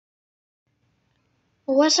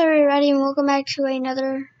What's up, everybody, and welcome back to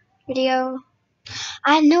another video.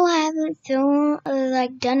 I know I haven't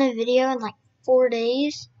done a video in like 4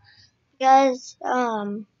 days because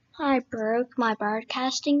I broke my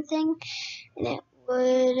broadcasting thing and it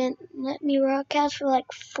wouldn't let me broadcast for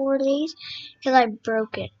like 4 days because I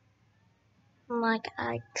broke it.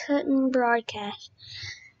 I couldn't broadcast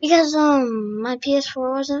because my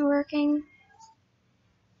PS4 wasn't working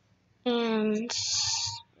and it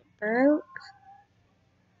broke.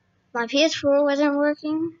 My PS4 wasn't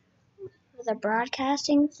working with the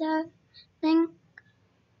broadcasting stuff thing,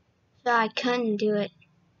 so I couldn't do it.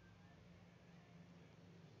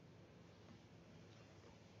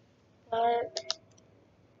 But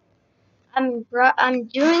I'm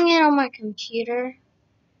doing it on my computer.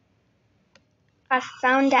 I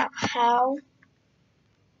found out how,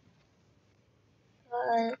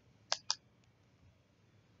 but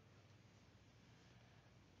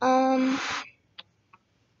um.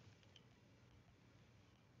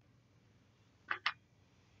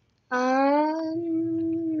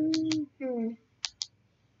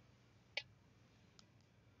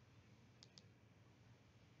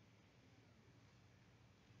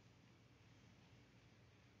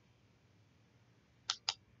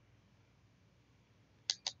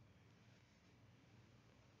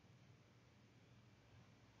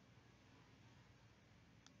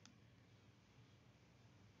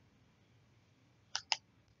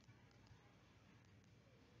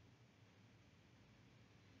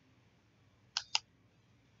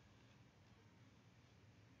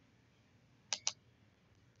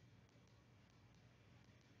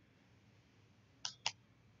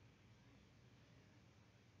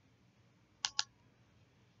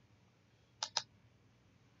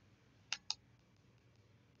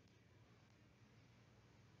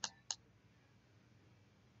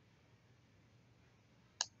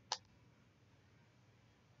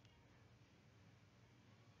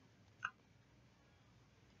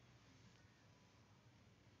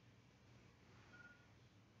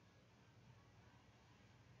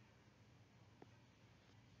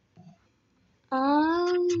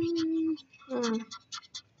 Hmm. Hmm.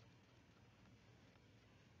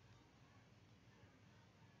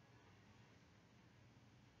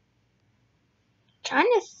 Trying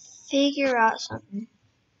to figure out something.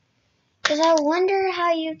 Cause I wonder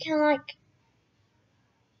how you can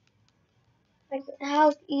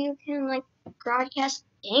how you can broadcast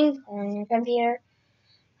games on your computer.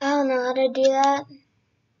 I don't know how to do that.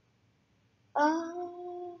 Oh.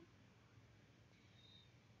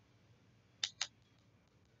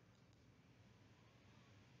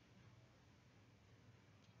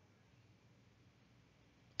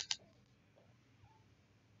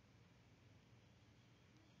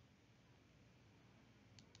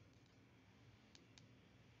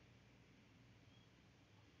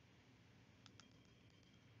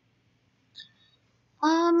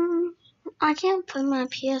 I can't play my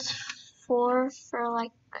PS4 for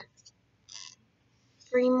like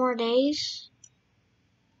 3 more days.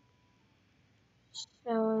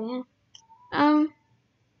 So yeah. I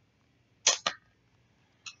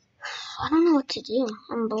don't know what to do.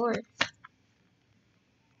 I'm bored.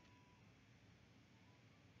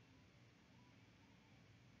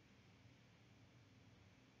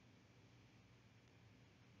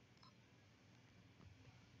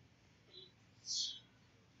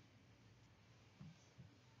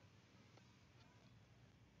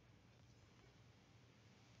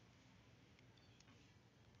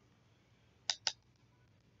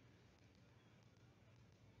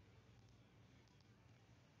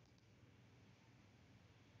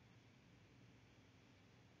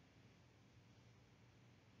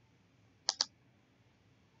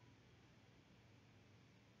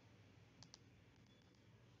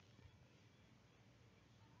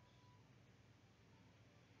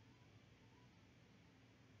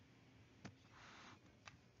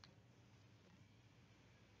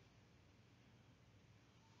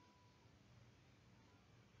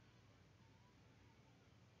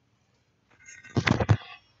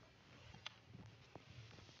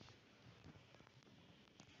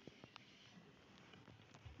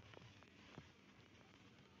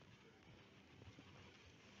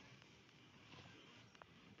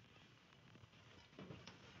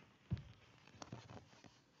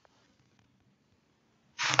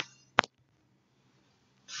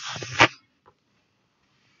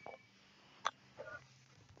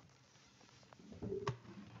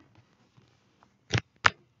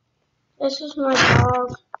 This is my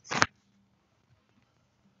dog.